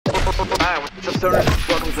Hi, what's up, stoners?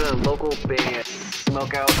 Welcome to the local band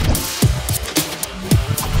Smokeout.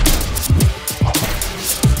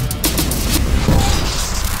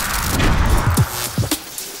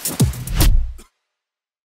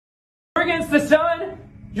 We're against the sun.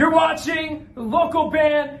 You're watching the local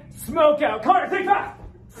band Smokeout. Connor, take that.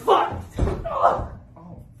 Fuck. Oh, fuck.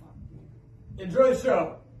 Enjoy the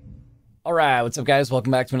show. All right, what's up, guys?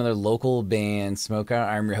 Welcome back to another local band Smokeout.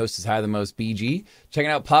 I'm your host, is High the Most BG.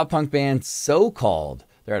 Checking out pop punk band So Called.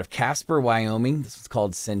 They're out of Casper, Wyoming. This is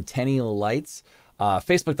called Centennial Lights.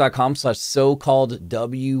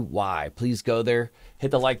 Facebook.com/SoCalledWY. Please go there.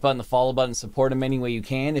 Hit the like button, the follow button, support them any way you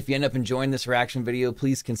can. If you end up enjoying this reaction video,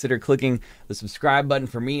 please consider clicking the subscribe button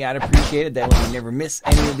for me. I'd appreciate it. That way you never miss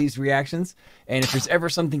any of these reactions. And if there's ever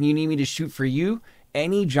something you need me to shoot for you,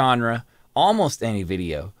 any genre, almost any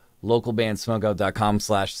video,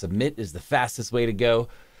 localbandsmokeout.com/submit is the fastest way to go.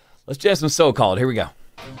 Let's jam some So Called. Here we go.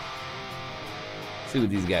 See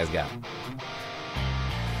what these guys got.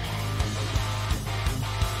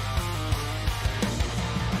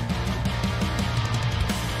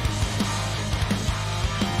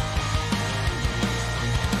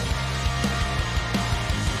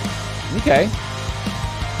 Okay.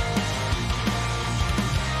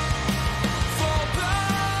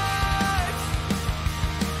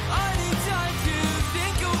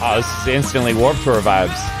 Oh, this is instantly Warped Tour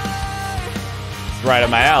vibes. It's right up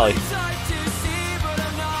my alley.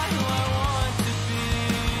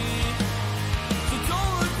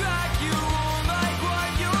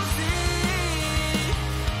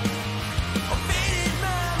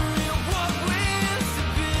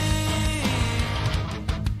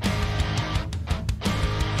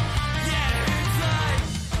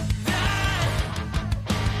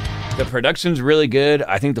 The production's really good.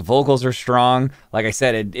 I think the vocals are strong. Like I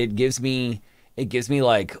said, it gives me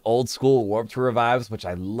like old school Warped Tour vibes, which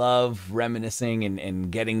I love reminiscing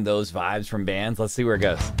and getting those vibes from bands. Let's see where it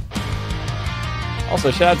goes. Also,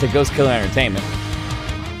 shout out to GhostKiller Entertainment.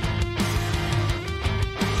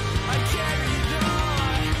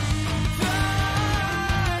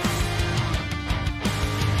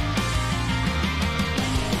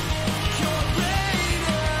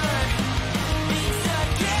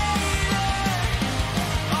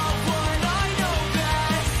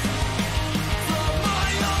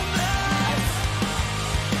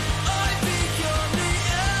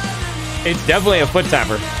 It's definitely a foot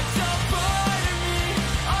tapper.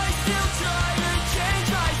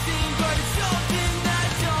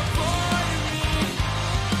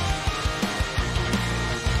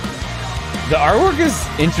 The artwork is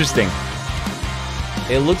interesting.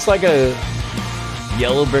 It looks like a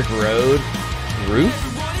yellow brick road roof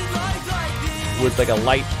with like a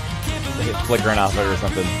light flickering off it or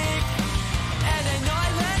something.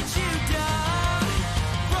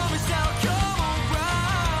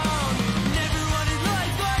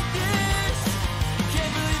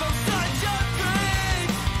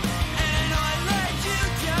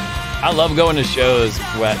 I love going to shows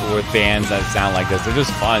with bands that sound like this. They're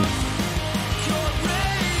just fun.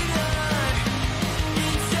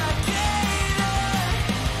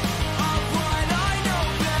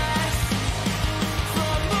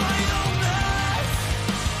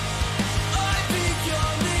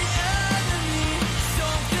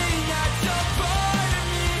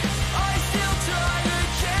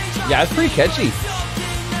 Yeah, it's pretty catchy.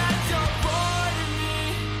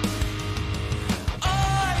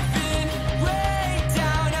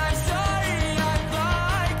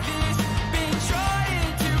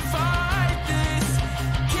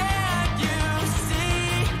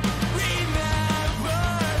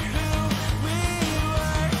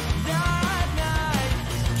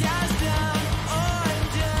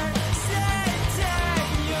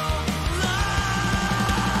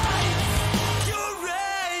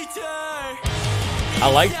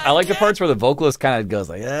 I like the parts where the vocalist kind of goes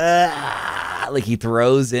like he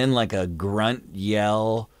throws in like a grunt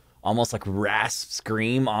yell, almost like rasp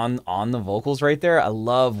scream on the vocals right there. I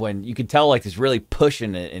love when you can tell like he's really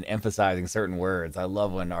pushing it and emphasizing certain words. I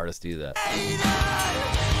love when artists do that.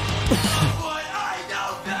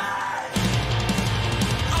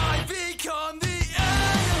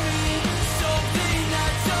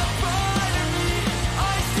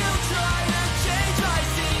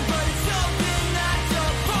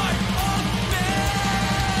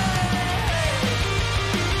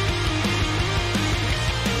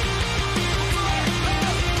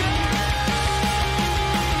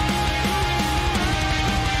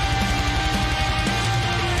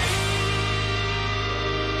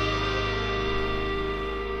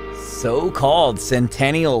 So Called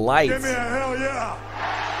Centennial Lights. Give me a hell yeah.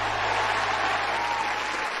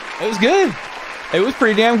 It was good. It was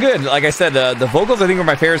pretty damn good. Like I said, the vocals I think were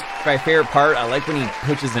my favorite part. I like when he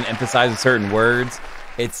pushes and emphasizes certain words.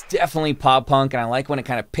 It's definitely pop punk, and I like when it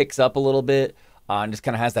kind of picks up a little bit and just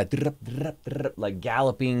kind of has that like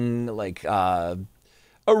galloping, like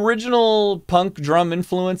original punk drum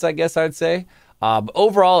influence, I guess I'd say. But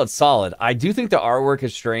overall, it's solid. I do think the artwork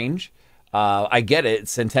is strange. I get it.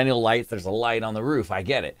 Centennial lights. There's a light on the roof. I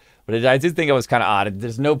get it. But I did think it was kind of odd.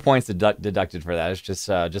 There's no points deducted for that. It's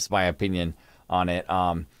just my opinion on it.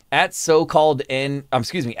 At so-called WY,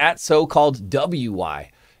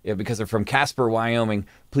 yeah, because they're from Casper, Wyoming.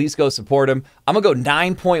 Please go support them. I'm gonna go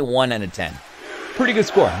 9.1 out of 10. Pretty good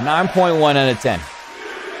score. 9.1 out of 10.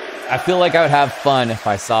 I feel like I would have fun if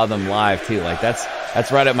I saw them live too. Like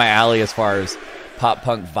that's right up my alley as far as pop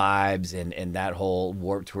punk vibes and that whole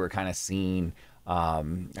Warped Tour kind of scene.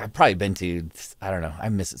 I've probably been to, I don't know, I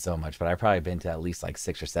miss it so much, but I've probably been to at least like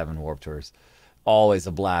 6 or 7 Warped Tours. Always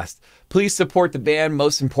a blast. Please support the band.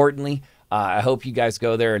 Most importantly, I hope you guys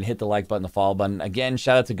go there and hit the like button, the follow button. Again,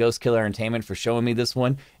 shout out to GhostKiller Entertainment for showing me this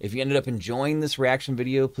one. If you ended up enjoying this reaction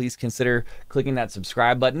video, please consider clicking that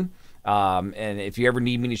subscribe button. And if you ever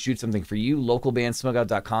need me to shoot something for you,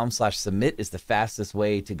 localbandsmokeout.com/submit is the fastest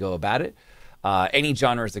way to go about it. Any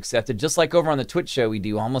genre is accepted, just like over on the Twitch show we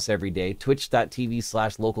do almost every day,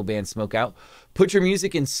 twitch.tv/localbandsmokeout. Put your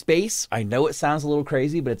music in space. I know it sounds a little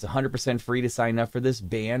crazy, but it's 100% free to sign up for this,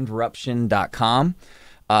 bandruption.com.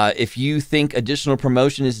 If you think additional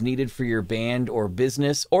promotion is needed for your band or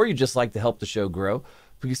business, or you just like to help the show grow,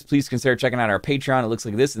 please consider checking out our Patreon. It looks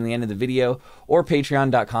like this in the end of the video, or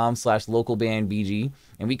patreon.com/localbandbg.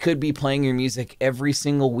 And we could be playing your music every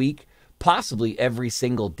single week, possibly every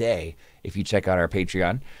single day, if you check out our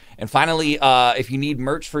Patreon. And finally, if you need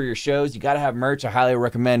merch for your shows, you got to have merch. I highly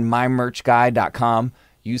recommend mymerchguy.com.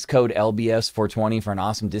 Use code LBS420 for an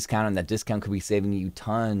awesome discount, and that discount could be saving you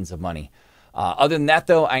tons of money. Other than that,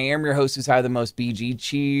 though, I am your host who's higher than most, BG.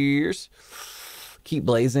 Cheers. Keep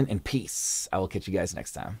blazing, and peace. I will catch you guys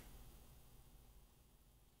next time.